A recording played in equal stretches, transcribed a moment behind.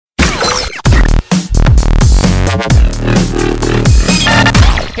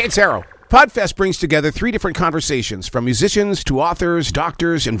it's Arrow. Podfest brings together 3 different conversations, from musicians to authors,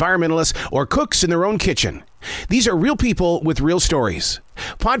 doctors, environmentalists, or cooks in their own kitchen. These are real people with real stories.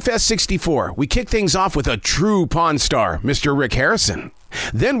 Podfest 64, we kick things off with a true Pawn star, Mr. Rick Harrison.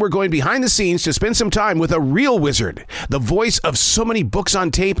 Then we're going behind the scenes to spend some time with a real wizard, the voice of so many books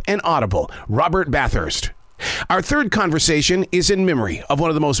on tape and Audible, Robert Bathurst. Our third conversation is in memory of one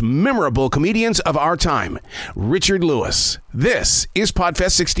of the most memorable comedians of our time, Richard Lewis. This is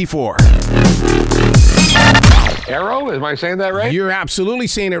Podfest 64. Arrow, am I saying that right? You're absolutely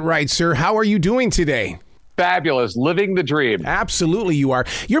saying it right, sir. How are you doing today? Fabulous. Living the dream. Absolutely you are.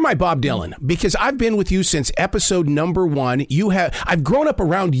 You're my Bob Dylan, because I've been with you since episode number 1. I've grown up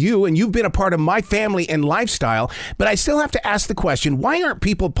around you, and you've been a part of my family and lifestyle, but I still have to ask the question, why aren't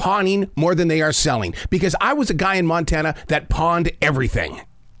people pawning more than they are selling? Because I was a guy in Montana that pawned everything.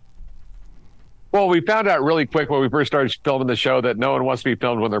 Well, we found out really quick when we first started filming the show that no one wants to be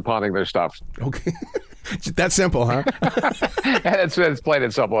filmed when they're pawning their stuff. Okay. That's simple, huh? It's plain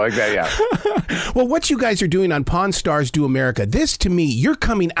and simple like that, yeah. Well, what you guys are doing on Pawn Stars Do America, this to me, you're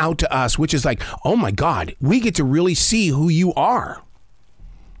coming out to us, which is like, oh my God, we get to really see who you are.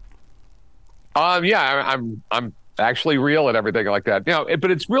 Yeah, I'm actually real and everything like that.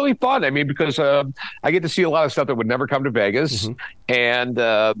 But it's really fun. I mean, because I get to see a lot of stuff that would never come to Vegas, and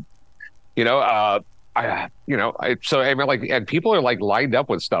and people are like lined up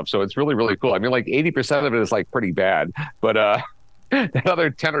with stuff, so it's really, really cool. I mean, like 80% of it is like pretty bad, but the other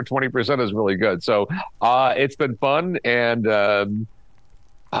 10 or 20% is really good. So it's been fun, and I'm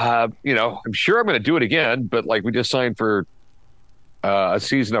sure I'm going to do it again. But like, we just signed for a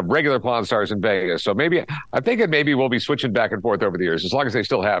season of regular Pawn Stars in Vegas, so I'm thinking maybe we'll be switching back and forth over the years, as long as they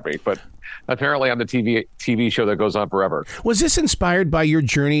still have me. But apparently, I'm the TV show that goes on forever. Was this inspired by your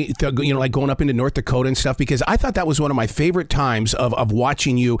journey, like going up into North Dakota and stuff? Because I thought that was one of my favorite times of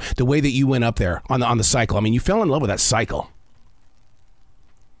watching you, the way that you went up there on the cycle. I mean, you fell in love with that cycle.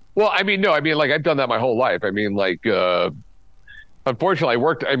 Well, I mean, like, I've done that my whole life. I mean, like, unfortunately,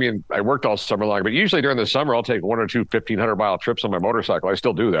 I worked all summer long, but usually during the summer, I'll take 1 or 2 1,500-mile trips on my motorcycle. I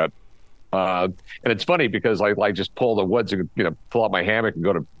still do that. And it's funny because I just pull the woods and, pull out my hammock and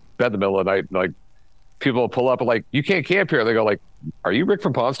go to bed in the middle of the night. And, like, people will pull up and like, you can't camp here. They go like, are you Rick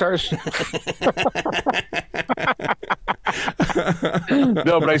from Pawn Stars?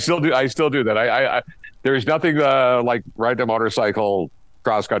 No, but I still do that. I there's nothing like riding a motorcycle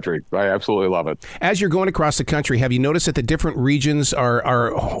cross country. I absolutely love it. As you're going across the country, have you noticed that the different regions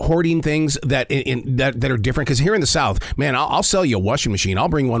are hoarding things that are different? Because here in the South, man, I'll sell you a washing machine. I'll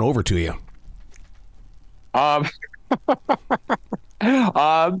bring one over to you.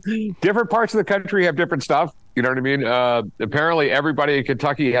 Different parts of the country have different stuff. You know what I mean? Apparently, everybody in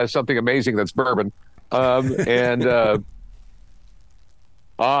Kentucky has something amazing that's bourbon. Yeah,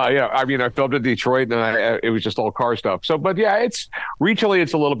 I mean, I filmed in Detroit, and it was just all car stuff. So, but yeah, regionally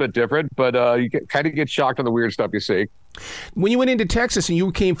it's a little bit different, but you kind of get shocked on the weird stuff you see. When you went into Texas and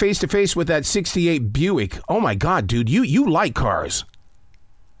you came face to face with that '68 Buick, oh my God, dude, you like cars?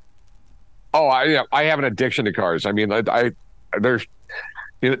 Oh, I have an addiction to cars. I mean, there's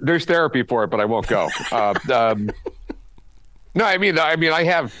therapy for it, but I won't go. No, I mean, I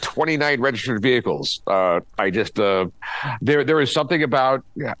have 29 registered vehicles. There is something about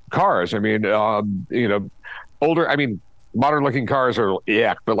cars. I mean, older. I mean, modern looking cars are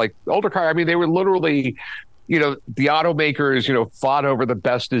but like older cars. I mean, they were literally, the automakers, fought over the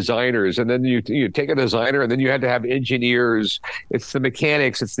best designers, and then you take a designer, and then you had to have engineers. It's the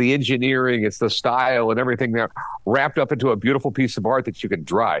mechanics, it's the engineering, it's the style, and everything that wrapped up into a beautiful piece of art that you can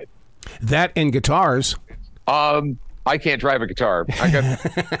drive. That and guitars. I can't drive a guitar. I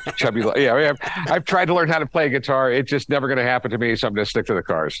got chubby. Yeah, I've tried to learn how to play a guitar. It's just never going to happen to me, so I'm going to stick to the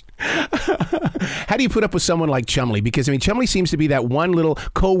cars. How do you put up with someone like Chumley? Because, I mean, Chumley seems to be that one little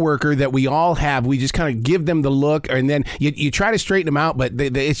coworker that we all have. We just kind of give them the look, and then you try to straighten them out, but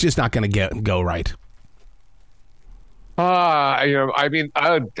it's just not going to go right. I mean,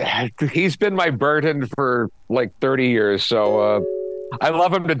 he's been my burden for like 30 years, so I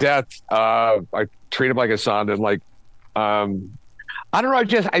love him to death. I treat him like a son, and like, I don't know.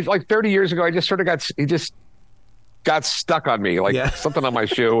 Like 30 years ago, I just sort of he just got stuck on me, like something on my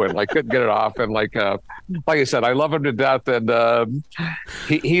shoe, and like couldn't get it off. And like I said, I love him to death. And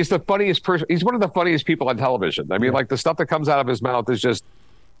he's the funniest person. He's one of the funniest people on television. I mean, like the stuff that comes out of his mouth is just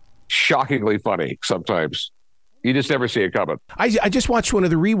shockingly funny sometimes. You just never see it coming. I just watched one of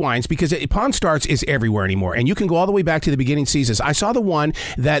the rewinds because Pawn Stars is everywhere anymore, and you can go all the way back to the beginning seasons. I saw the one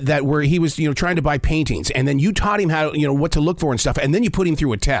that where he was trying to buy paintings, and then you taught him how what to look for and stuff, and then you put him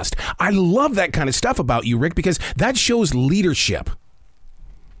through a test. I love that kind of stuff about you, Rick, because that shows leadership.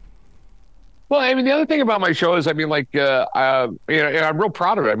 Well, I mean, the other thing about my show is, I mean, like, and I'm real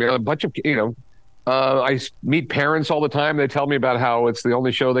proud of it. I mean, a bunch of, meet parents all the time. They tell me about how it's the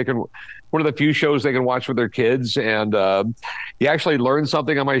only show one of the few shows they can watch with their kids. And you actually learn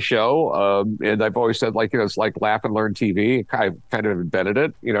something on my show. And I've always said, like, it's like laugh and learn TV. I kind of invented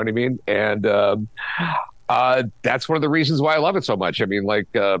it. You know what I mean? And that's one of the reasons why I love it so much. I mean, like,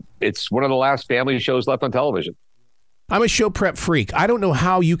 it's one of the last family shows left on television. I'm a show prep freak. I don't know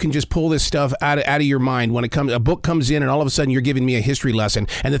how you can just pull this stuff out of your mind when a book comes in and all of a sudden you're giving me a history lesson.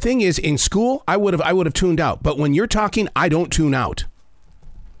 And the thing is, in school, I would have tuned out. But when you're talking, I don't tune out.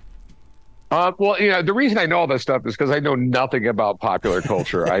 Well, the reason I know all this stuff is because I know nothing about popular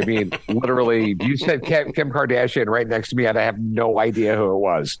culture. I mean, literally, you said Kim Kardashian right next to me, and I have no idea who it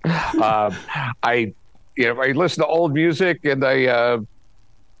was. I listen to old music and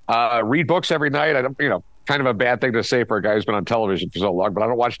I read books every night. I don't, kind of a bad thing to say for a guy who's been on television for so long, but I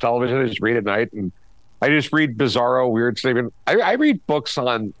don't watch television. I just read at night, and I just read bizarro, weird stuff. I read books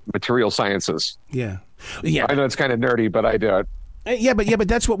on material sciences. Yeah. I know it's kind of nerdy, but I do it. Yeah, but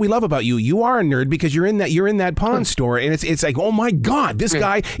that's what we love about you. You are a nerd because you're in that pawn store, and it's like, oh my God, this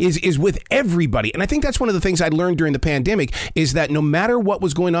guy is with everybody. And I think that's one of the things I learned during the pandemic is that no matter what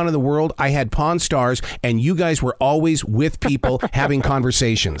was going on in the world, I had Pawn Stars, and you guys were always with people having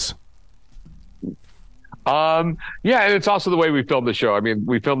conversations. Yeah, and it's also the way we filmed the show. I mean,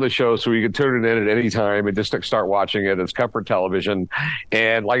 we filmed the show so you can tune it in at any time and just start watching it. It's comfort television.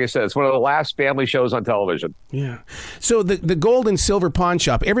 And like I said, it's one of the last family shows on television. Yeah. So the gold and silver pawn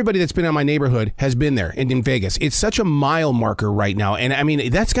shop, everybody that's been in my neighborhood has been there in Vegas. It's such a mile marker right now. And I mean,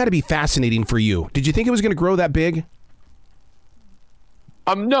 that's got to be fascinating for you. Did you think it was going to grow that big?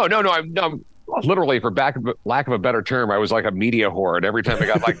 No. I'm literally, for lack of a better term, I was like a media whore, and every time I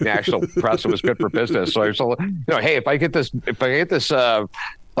got like national press, it was good for business. So I was, hey, if I get this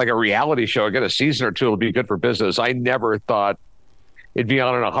like a reality show, I get a season or two, it'll be good for business. I never thought it'd be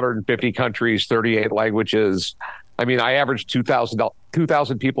on in 150 countries, 38 languages. I mean, I averaged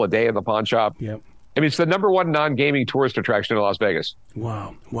 2,000 people a day in the pawn shop. Yep. I mean, it's the number one non-gaming tourist attraction in Las Vegas.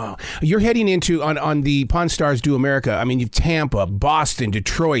 Wow. You're heading into, on the Pawn Stars Do America, I mean, you've Tampa, Boston,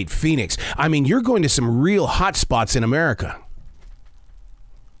 Detroit, Phoenix. I mean, you're going to some real hot spots in America.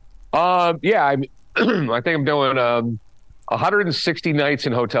 Yeah, I think I'm doing 160 nights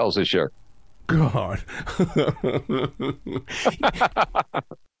in hotels this year. God.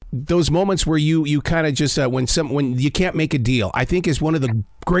 Those moments where you kind of just when you can't make a deal, I think is one of the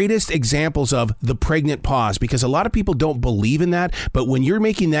greatest examples of the pregnant pause, because a lot of people don't believe in that. But when you're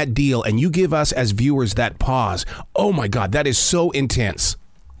making that deal and you give us as viewers that pause, oh my God, that is so intense.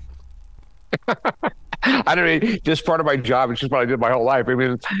 I don't know. Just part of my job. It's just what I did my whole life. I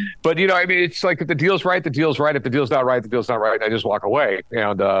mean, but it's like if the deal's right, the deal's right. If the deal's not right, the deal's not right. I just walk away.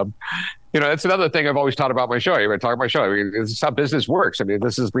 And that's another thing I've always taught about my show. I talk about my show. I mean, this is how business works. I mean,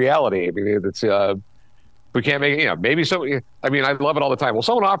 this is reality. I mean, it's we can't make it. Maybe so. I mean, I love it all the time. Well,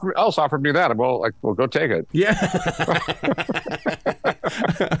 someone else offered me that. I'm like, well, go take it. Yeah.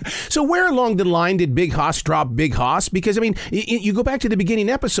 So where along the line did Big Hoss drop Big Hoss? Because I mean, you go back to the beginning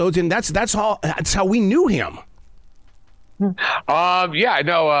episodes, and that's how we knew him. Yeah, I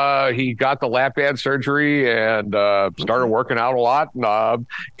know. He got the lap band surgery and started working out a lot, and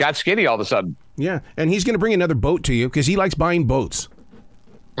got skinny all of a sudden. Yeah, and he's going to bring another boat to you because he likes buying boats.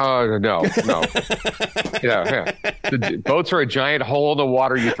 No. Yeah. The boats are a giant hole in the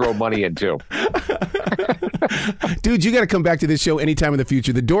water you throw money into. Dude, you got to come back to this show anytime in the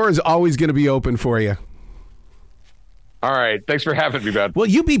future. The door is always going to be open for you. All right. Thanks for having me, man. Well,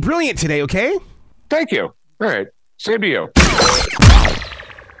 you be brilliant today, okay? Thank you. All right. Same to you.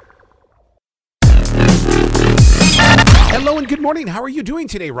 Hello and good morning. How are you doing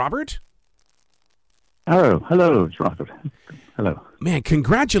today, Robert? Hello, it's Robert. Hello. Man,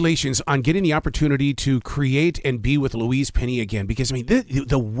 congratulations on getting the opportunity to create and be with Louise Penny again. Because, I mean,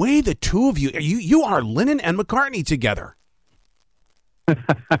 the way the two of you are Lennon and McCartney together.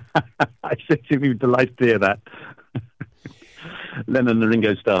 I should be delighted to hear that. Lennon and the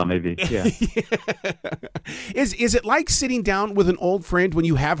Ringo Starr, maybe. Yeah. Is it like sitting down with an old friend when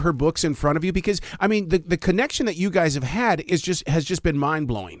you have her books in front of you? Because, I mean, the connection that you guys have had has just been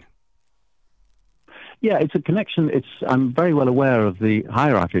mind-blowing. Yeah, it's a connection. I'm very well aware of the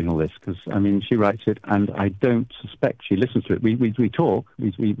hierarchy in all this because, I mean, she writes it and I don't suspect she listens to it. We talk,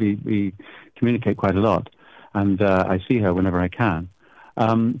 we communicate quite a lot, and I see her whenever I can.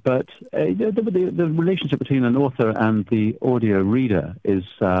 But the relationship between an author and the audio reader is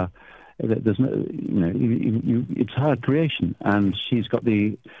there's no, it's her creation, and she's got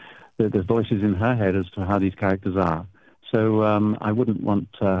the voices in her head as to how these characters are. So I wouldn't want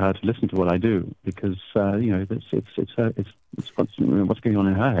her to listen to what I do because it's what's going on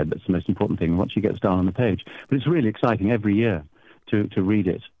in her head that's the most important thing. What she gets down on the page, but it's really exciting every year to read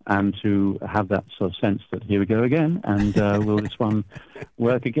it and to have that sort of sense that here we go again, and will this one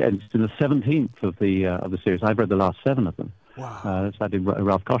work again? It's in the 17th of the series. I've read the last 7 of them. Wow. Sadly,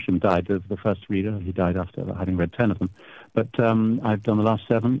 Ralph Cosham died, the first reader. He died after having read 10 of them. But I've done the last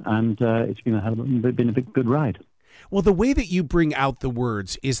 7, and it's been a big, good ride. Well, the way that you bring out the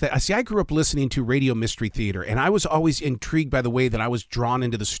words is that, see, I grew up listening to Radio Mystery Theater, and I was always intrigued by the way that I was drawn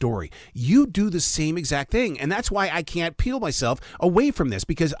into the story. You do the same exact thing, and that's why I can't peel myself away from this,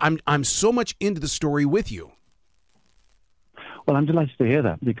 because I'm so much into the story with you. Well, I'm delighted to hear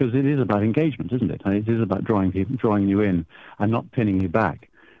that, because it is about engagement, isn't it? And it is about drawing you in and not pinning you back.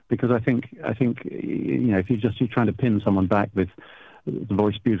 Because I think if you're trying to pin someone back with the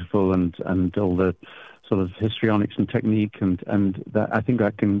voice beautiful and all the sort of histrionics and technique and that, I think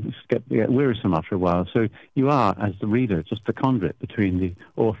that can get wearisome after a while. So you are, as the reader, just the conduit between the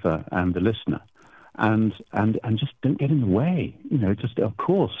author and the listener, and just don't get in the way. Just of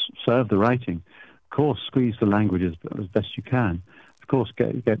course serve the writing, of course squeeze the language as best you can, of course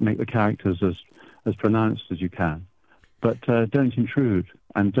make the characters as pronounced as you can, but don't intrude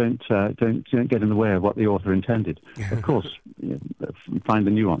and don't get in the way of what the author intended. Of course, find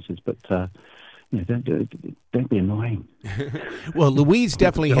the nuances, but don't be annoying. Well, Louise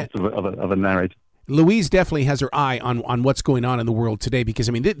definitely of a narrator. Louise definitely has her eye on what's going on in the world today, because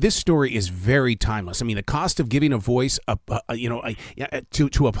I mean this story is very timeless. I mean, the cost of giving a voice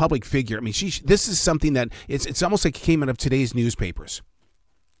to a public figure. I mean, this is something that it's almost like it came out of today's newspapers.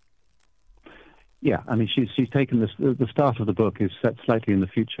 Yeah, I mean, she's taken this. The start of the book is set slightly in the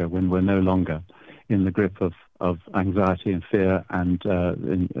future, when we're no longer in the grip of anxiety and fear and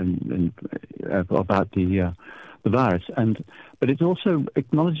about the virus. But it's also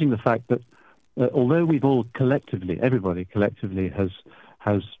acknowledging the fact that although we've all everybody collectively has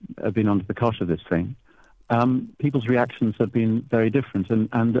been under the cosh of this thing, people's reactions have been very different,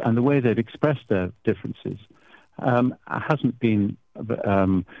 and the way they've expressed their differences hasn't been.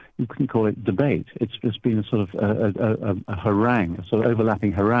 You couldn't call it debate. It's just been a sort of a harangue, a sort of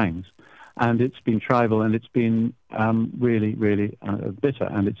overlapping harangues, and it's been tribal, and it's been really, really bitter,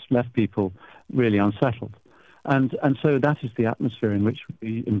 and it's left people really unsettled. And so that is the atmosphere in which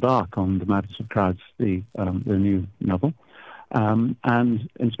we embark on The Madness of Crowds, the new novel. And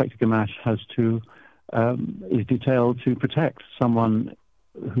Inspector Gamache is detailed to protect someone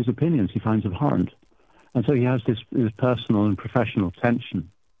whose opinions he finds abhorrent. And so he has this personal and professional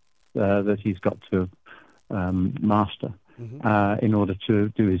tension that he's got to master in order to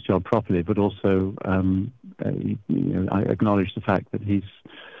do his job properly. But also, I acknowledge the fact that he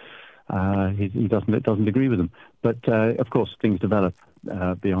doesn't agree with them. But of course, things develop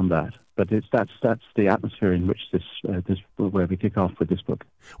beyond that. But that's the atmosphere in which where we kick off with this book.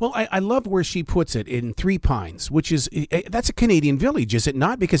 Well, I love where she puts it in Three Pines, which is that's a Canadian village, is it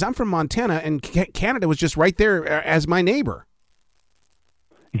not? Because I'm from Montana, and Canada was just right there as my neighbor.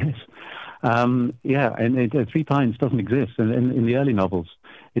 Yes, and Three Pines doesn't exist. And in the early novels,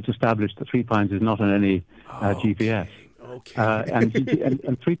 it's established that Three Pines is not on any GPS. Okay.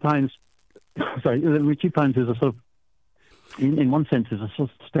 And Three Pines, Three Pines is a sort of, in one sense, is a sort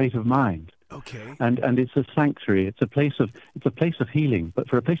of state of mind. Okay. And it's a sanctuary. It's a place of healing. But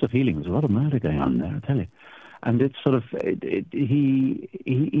for a place of healing, there's a lot of murder going on there, I tell you. And it's sort of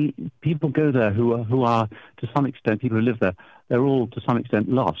people go there who are to some extent, people who live there, they're all to some extent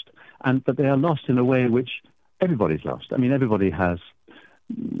lost. But they are lost in a way in which everybody's lost. I mean, everybody has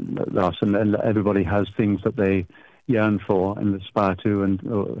lost, and everybody has things that they yearn for and aspire to and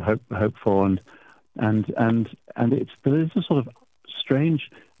hope for, and there is a sort of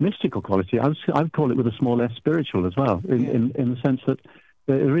strange mystical quality. I would call it with a small s spiritual as well, in the sense that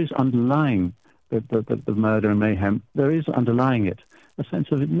there is underlying the murder and mayhem. There is underlying it a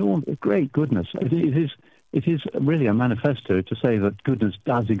sense of enormous, great goodness. It is really a manifesto to say that goodness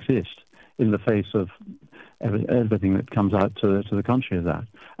does exist in the face of everything that comes out to the contrary of that.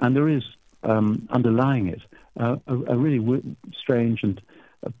 And there is underlying it a really strange and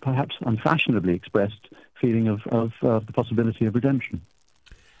perhaps unfashionably expressed feeling of the possibility of redemption.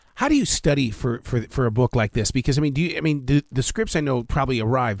 How do you study for a book like this? Because the scripts I know probably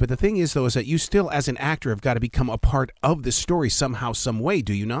arrive, but the thing is though is that you still, as an actor, have got to become a part of the story somehow, some way.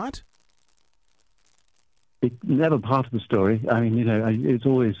 Do you not? It's never part of the story. I mean, it's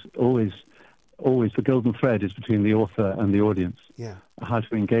always the golden thread is between the author and the audience. Yeah. How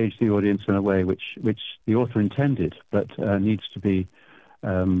to engage the audience in a way which the author intended, but needs to be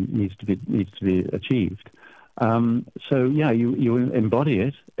achieved. So yeah, you embody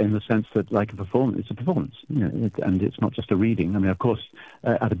it in the sense that, like a performance, it's a performance, and it's not just a reading. I mean, of course,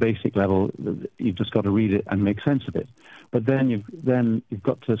 at a basic level, you've just got to read it and make sense of it. But then you've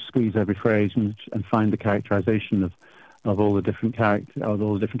got to squeeze every phrase and find the characterization of all the different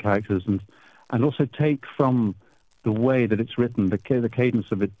characters, and also take from the way that it's written, the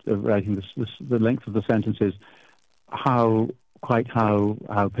cadence of it, of writing, the length of the sentences, how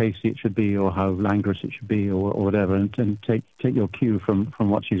pacey it should be, or how languorous it should be, or whatever, and take your cue from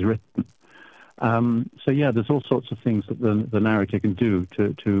what she's written. So yeah, there's all sorts of things that the narrator can do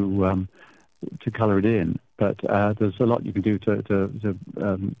to colour it in, but there's a lot you can do to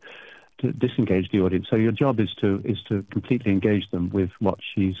disengage the audience. So your job is to completely engage them with what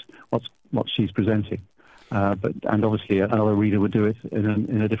she's presenting. And obviously another reader would do it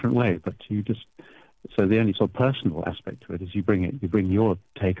in a different way. But so the only sort of personal aspect to it is you bring your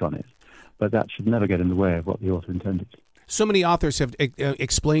take on it, but that should never get in the way of what the author intended. So many authors have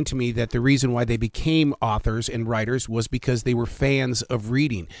explained to me that the reason why they became authors and writers was because they were fans of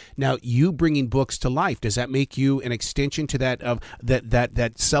reading. Now, you bringing books to life, does that make you an extension to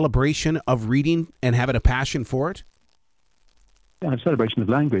that celebration of reading and having a passion for it? Yeah, a celebration of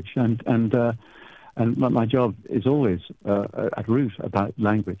language, and my job is always at root about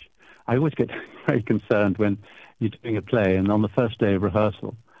language. I always get very concerned when you're doing a play, and on the first day of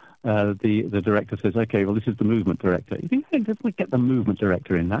rehearsal, the director says, "Okay, well, this is the movement director." You think, "Hey, we get the movement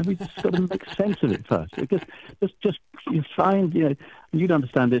director in now? We just got to make sense of it first." Because just you find, you'd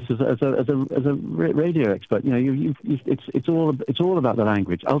understand this as a radio expert. It's all about the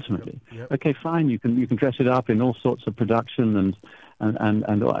language ultimately. Yep. Okay, fine. You can dress it up in all sorts of production and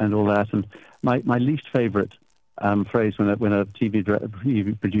all that. And my least favorite phrase when a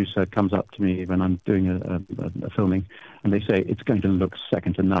TV producer comes up to me when I'm doing a filming, and they say it's going to look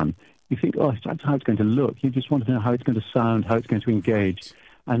second to none. You think, oh, that's how it's going to look. You just want to know how it's going to sound, how it's going to engage.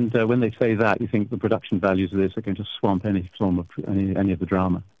 And when they say that, you think the production values of this are going to swamp any form of any of the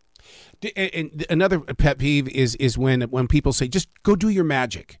drama. And another pet peeve is when people say, just go do your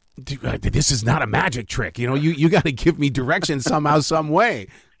magic. This is not a magic trick. You got to give me direction somehow, some way.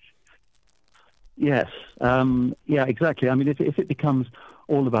 Yes. Yeah, exactly. I mean, if it becomes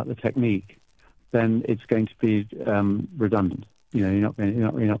all about the technique, then it's going to be redundant. You're not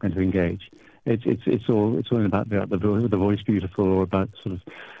going to engage. It's all about the voice beautiful, or about sort of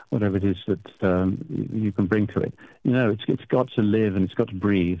whatever it is that you can bring to it. It's got to live and it's got to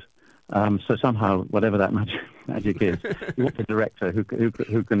breathe. So somehow, whatever that magic is, you want a director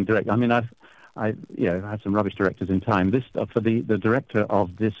who can direct. I mean, I've had some rubbish directors in time. For the director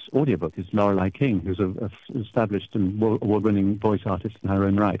of this audiobook is Lorelei King, who's a established and award-winning voice artist in her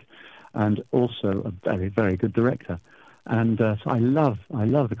own right, and also a very, very good director. And so I love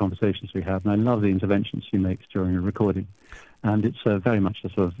the conversations we have, and I love the interventions she makes during a recording. And it's very much a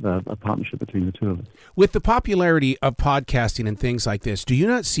sort of a partnership between the two of us. With the popularity of podcasting and things like this, do you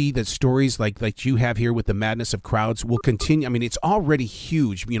not see that stories like you have here with the Madness of Crowds will continue? I mean, it's already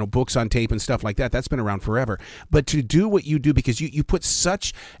huge, books on tape and stuff like that. That's been around forever. But to do what you do, because you put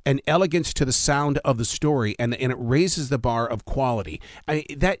such an elegance to the sound of the story, and it raises the bar of quality.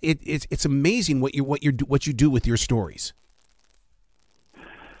 It's amazing what you do with your stories.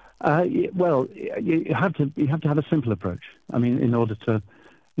 Well, you have to have a simple approach. I mean, in order to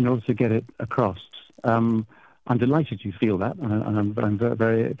get it across. I'm delighted you feel that, and I'm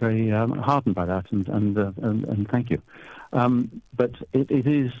very, very heartened by that, and thank you. But it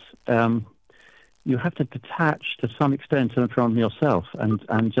is you have to detach to some extent from yourself and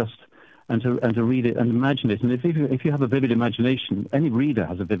to read it and imagine it. And if you have a vivid imagination, any reader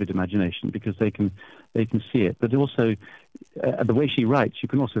has a vivid imagination because they can see it. But also, the way she writes, you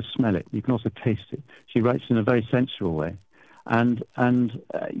can also smell it. You can also taste it. She writes in a very sensual way, and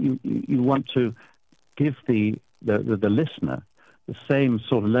you want to give the listener the same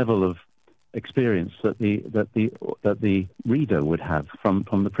sort of level of experience that the reader would have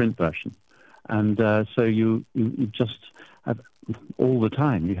from the print version. And so you just have all the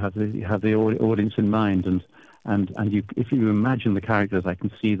time. You have the audience in mind, and if you imagine the characters, I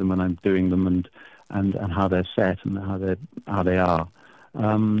can see them when I'm doing them, and how they're set and how they are.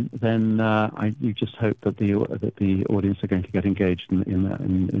 Then you just hope that the audience are going to get engaged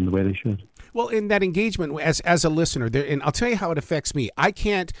in the way they should. Well, in that engagement, as a listener, and I'll tell you how it affects me.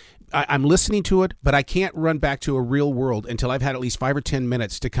 I'm listening to it, but I can't run back to a real world until I've had at least 5 or 10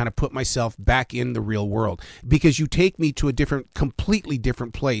 minutes to kind of put myself back in the real world, because you take me to a completely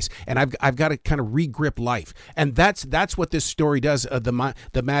different place, and I've got to kind of re-grip life, and that's what this story does.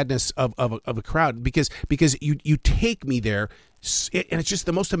 The madness of a crowd, because you take me there, and it's just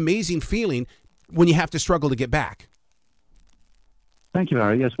the most amazing feeling. when you have to struggle to get back. Thank you,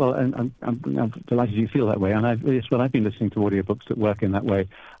 Harry. Yes, well, and I'm delighted you feel that way. And I've been listening to audiobooks that work in that way.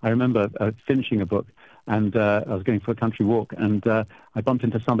 I remember finishing a book, and I was going for a country walk, and I bumped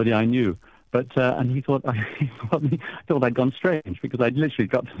into somebody I knew. But and he thought I'd gone strange because I'd literally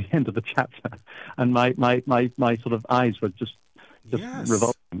got to the end of the chapter, and my sort of eyes were just Yes.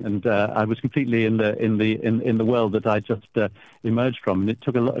 revolving, and I was completely in the world that I just emerged from, and it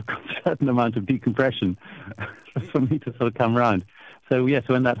took a certain amount of decompression for me to sort of come around. So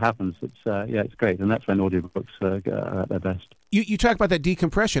so when that happens, it's great, and that's when audiobooks are at their best. You talk about that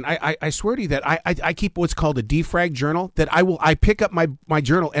decompression. I swear to you that I keep what's called a defrag journal. That I pick up my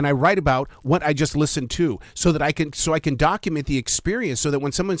journal and I write about what I just listened to, so I can document the experience. So that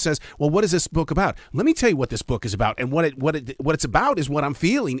when someone says, "Well, what is this book about?" Let me tell you what this book is about, and what it's about is what I'm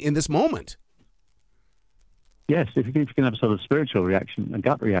feeling in this moment. Yes, if you can have a sort of spiritual reaction, a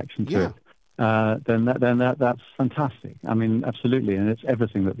gut reaction to it. Then that's fantastic. I mean, absolutely, and it's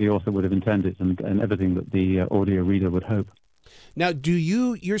everything that the author would have intended, and everything that the audio reader would hope. Now, do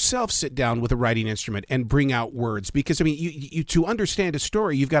you yourself sit down with a writing instrument and bring out words? Because I mean, you to understand a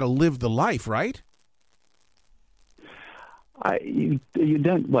story, you've got to live the life, right? You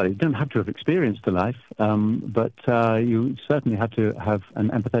don't have to have experienced the life, but you certainly have to have an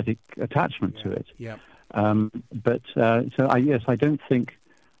empathetic attachment to it. Yeah. I don't think.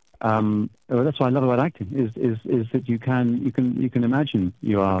 That's what I love about acting is that you can imagine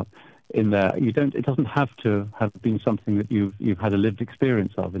you are in there. It doesn't have to have been something that you've had a lived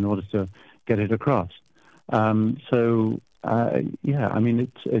experience of in order to get it across. I mean,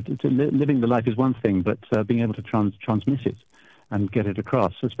 it's living the life is one thing, but being able to transmit it and get it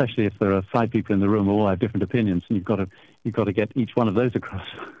across, especially if there are 5 people in the room who all have different opinions, and you've got to get each one of those across.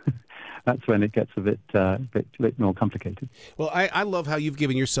 That's when it gets a bit more complicated. Well, I love how you've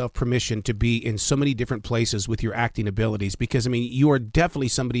given yourself permission to be in so many different places with your acting abilities, because I mean, you are definitely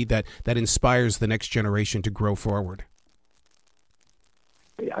somebody that inspires the next generation to grow forward.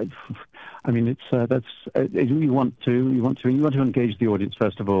 I mean, it's you want to engage the audience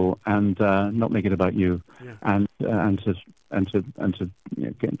first of all, and not make it about you, and to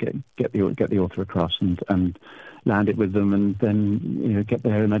get the author across and land it with them, and then get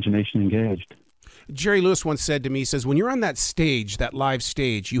their imagination engaged. Jerry Lewis once said to me, he says, when you're on that stage, that live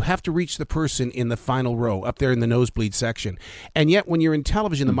stage, you have to reach the person in the final row, up there in the nosebleed section. And yet when you're in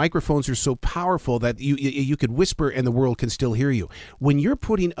television, the microphones are so powerful that you could whisper and the world can still hear you. When you're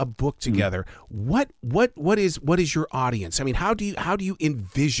putting a book together, what is your audience? I mean, how do you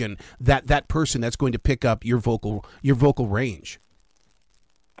envision that person that's going to pick up your vocal range?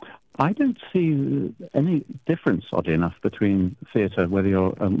 I don't see any difference, oddly enough, between theatre, whether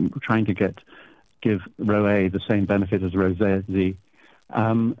you're trying to give row A the same benefit as row Z,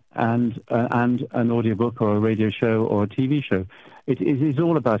 and an audiobook or a radio show or a TV show. It is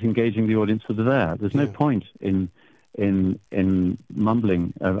all about engaging the audience that are there. There's no point in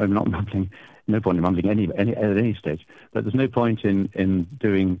mumbling. Not mumbling. No point in mumbling at any stage. But there's no point in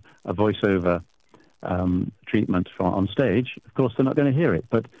doing a voiceover treatment on stage. Of course, they're not going to hear it.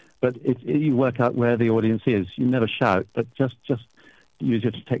 But you work out where the audience is. You never shout, but just use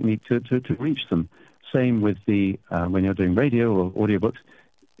your technique to reach them. Same with the when you're doing radio or audiobooks.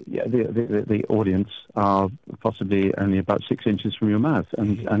 Yeah, the audience are possibly only about 6 inches from your mouth,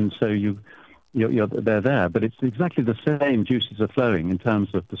 and so they're there. But it's exactly the same juices are flowing in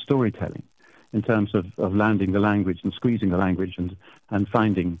terms of the storytelling, in terms of landing the language and squeezing the language and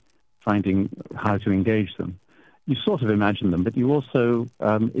finding how to engage them. You sort of imagine them, but you also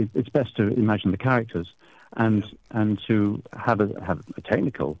it's best to imagine the characters and to have a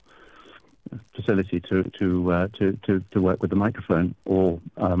technical facility to work with the microphone or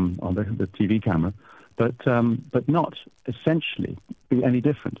on the TV camera, but not essentially be any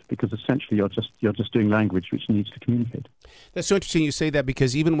different, because essentially you're just doing language which needs to communicate. That's so interesting you say that,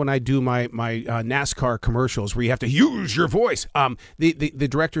 because even when I do my NASCAR commercials where you have to use your voice, the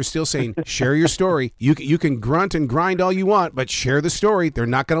director is still saying, share your story. You can grunt and grind all you want, but share the story. They're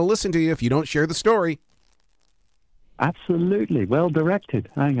not going to listen to you if you don't share the story. Absolutely. Well directed.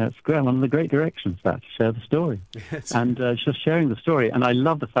 I think that's great. One of the great directions, that, share the story. And just sharing the story. And I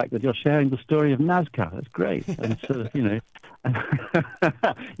love the fact that you're sharing the story of NASCAR. That's great. And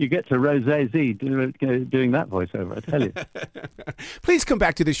you get to Rose Z doing that voiceover, I tell you. Please come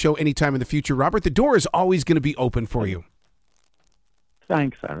back to this show anytime in the future, Robert. The door is always going to be open for you.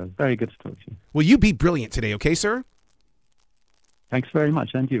 Thanks, Aaron. Very good to talk to you. Will you be brilliant today, okay, sir? Thanks very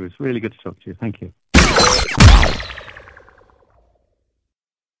much. And you. It's really good to talk to you. Thank you.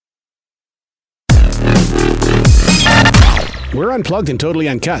 We're unplugged and totally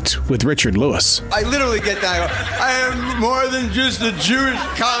uncut with Richard Lewis. I literally get down. I am more than just a Jewish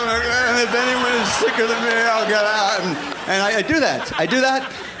comic, and if anyone is sicker than me, I'll get out. And I do that. I do that.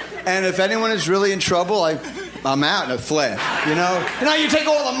 And if anyone is really in trouble, I'm out in a flash. You know, you take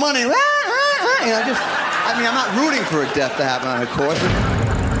all the money. And I'm not rooting for a death to happen on a course.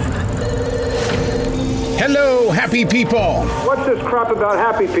 Hello, happy people. What's this crap about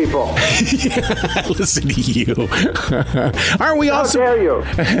happy people? Listen to you. Aren't we all? How dare you?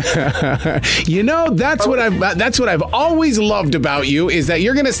 You know, that's what I've always loved about you is that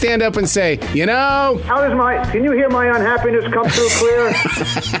you're going to stand up and say, you know. Can you hear my unhappiness come through clear?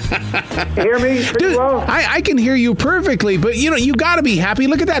 You hear me pretty Dude, well? I can hear you perfectly, but you got to be happy.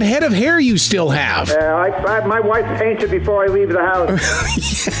 Look at that head of hair you still have. My wife paints it before I leave the house.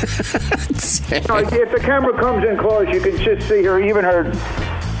 If the camera comes in close, you can just see her, even her.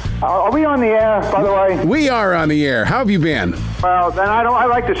 Are we on the air, by the way? We are on the air. How have you been? Well, then I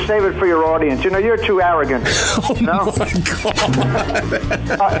like to save it for your audience. You know, you're too arrogant. Oh, my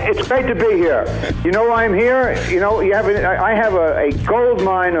God. It's great to be here. You know why I'm here? You know, I have a gold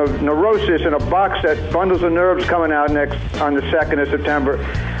mine of neurosis in a box set, bundles of nerves coming out next on the 2nd of September,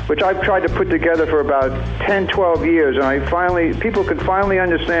 which I've tried to put together for about 10, 12 years. And people could finally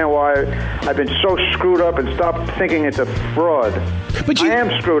understand why I've been so screwed up and stop thinking it's a fraud. I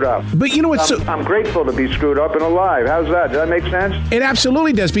am screwed up. But you know what? I'm grateful to be screwed up and alive. How's that? Does that make sense? It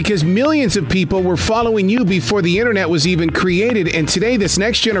absolutely does, because millions of people were following you before the internet was even created. And today, this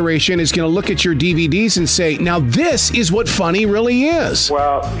next generation is going to look at your DVDs and say, now this is what funny really is.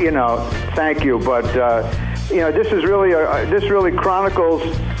 Well, thank you. But, this really chronicles...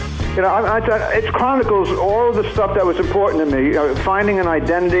 it chronicles all of the stuff that was important to me. Finding an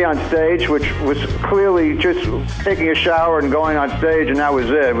identity on stage, which was clearly just taking a shower and going on stage, and that was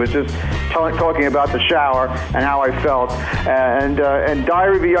it. It was just talking about the shower and how I felt. And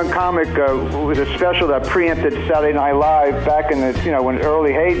Diary of a Young Comic was a special that preempted Saturday Night Live back in the when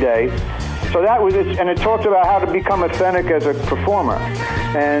early heyday. So that was it, and it talked about how to become authentic as a performer,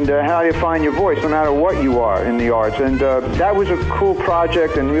 and how you find your voice, no matter what you are in the arts. And that was a cool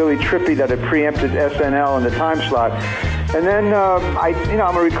project, and really trippy that it preempted SNL in the time slot. And then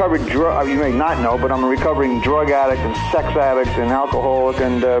I'm a recovered you may not know, but I'm a recovering drug addict and sex addict and alcoholic.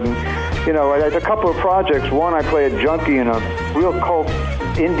 And there's a couple of projects. One, I play a junkie in a real cult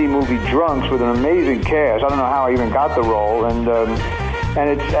indie movie, Drunks, with an amazing cast. I don't know how I even got the role. And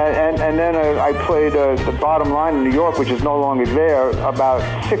then I played The Bottom Line in New York, which is no longer there, about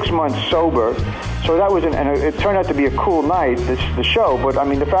 6 months sober. So that was, and it turned out to be a cool night, the show. But I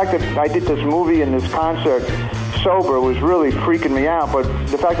mean, the fact that I did this movie and this concert sober was really freaking me out. But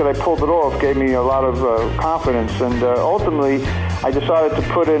the fact that I pulled it off gave me a lot of confidence. And ultimately, I decided to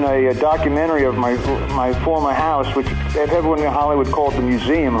put in a documentary of my former house, which everyone in Hollywood called the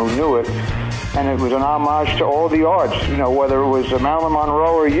museum, who knew it. And it was an homage to all the arts, whether it was Marilyn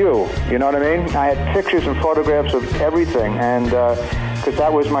Monroe or you know what I mean? I had pictures and photographs of everything, and because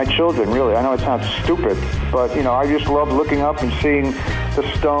that was my children, really. I know it sounds stupid, but, I just loved looking up and seeing the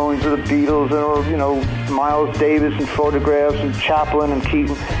Stones or the Beatles or, Miles Davis and photographs and Chaplin and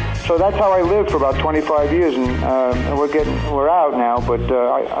Keaton. So that's how I lived for about 25 years, and we're out now, but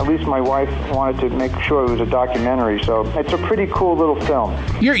at least my wife wanted to make sure it was a documentary, so it's a pretty cool little film.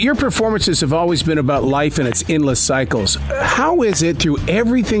 Your performances have always been about life and its endless cycles. How is it, through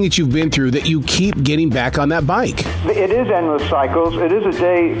everything that you've been through, that you keep getting back on that bike? It is endless cycles. It is a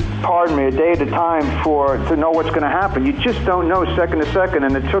day at a time to know what's going to happen. You just don't know second to second,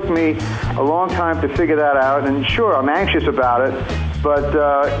 and it took me a long time to figure that out, and sure, I'm anxious about it. But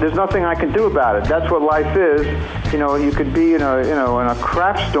there's nothing I can do about it. That's what life is. You could be in a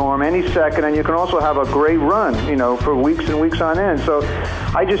crap storm any second, and you can also have a great run, for weeks and weeks on end. So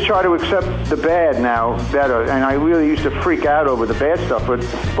I just try to accept the bad now better. And I really used to freak out over the bad stuff. But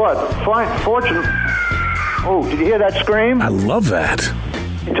fortunately, oh, did you hear that scream? I love that.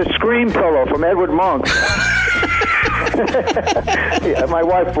 It's a scream pillow from Edward Monk. Yeah, my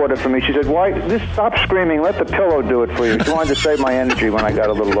wife bought it for me. She said, "Why? Stop screaming. Let the pillow do it for you." She wanted to save my energy when I got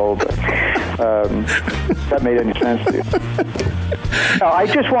a little older. That made any sense to you? No, I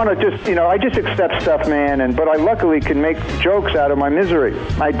just want to I just accept stuff, man. But I luckily can make jokes out of my misery.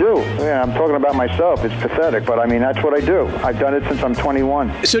 I do. Yeah, I'm talking about myself. It's pathetic, but I mean that's what I do. I've done it since I'm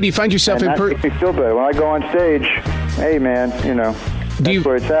 21. So do you find yourself that makes me feel better when I go on stage? Hey, man, That's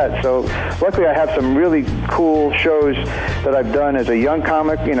where it's at. So luckily I have some really cool shows that I've done as a young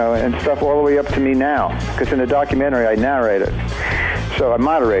comic, and stuff all the way up to me now. Because in the documentary I narrate it. So I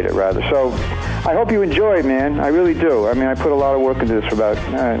moderate it, rather. So I hope you enjoy it, man. I really do. I mean, I put a lot of work into this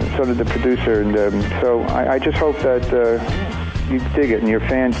so did the producer. And so I just hope that dig it and your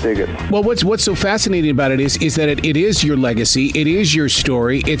fans dig it. Well, what's so fascinating about it is that it is your legacy. It is your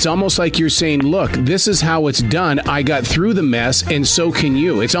story. It's almost like you're saying, look, this is how it's done. I got through the mess, and so can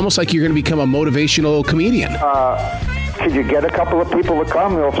you. It's almost like you're going to become a motivational comedian. Could you get a couple of people to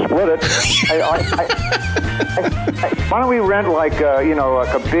come? We'll split it. Why don't we rent like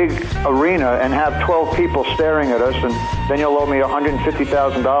a big arena and have 12 people staring at us, and then you'll owe me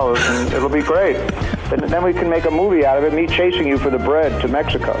 $150,000, and it'll be great. And then we can make a movie out of it, me chasing you for the bread to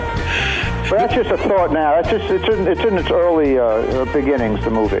Mexico. But that's just a thought now. It's in its early beginnings,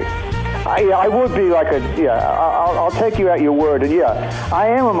 the movie. I would be like I'll take you at your word. And I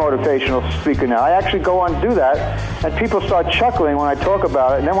am a motivational speaker now. I actually go on and do that, and people start chuckling when I talk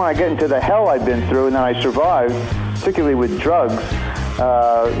about it. And then when I get into the hell I've been through and then I survived, particularly with drugs,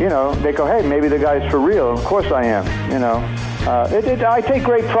 they go, hey, maybe the guy's for real. Of course I am, I take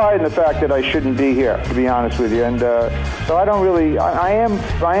great pride in the fact that I shouldn't be here, to be honest with you. And so I don't really, I am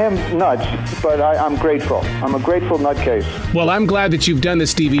nuts, but I'm grateful. I'm a grateful nutcase. Well, I'm glad that you've done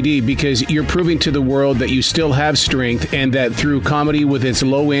this DVD because you're proving to the world that you still have strength and that through comedy with its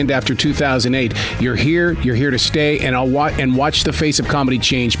low end after 2008, you're here to stay, and I'll watch the face of comedy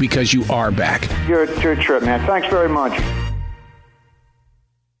change because you are back. You're a trip, man. Thanks very much.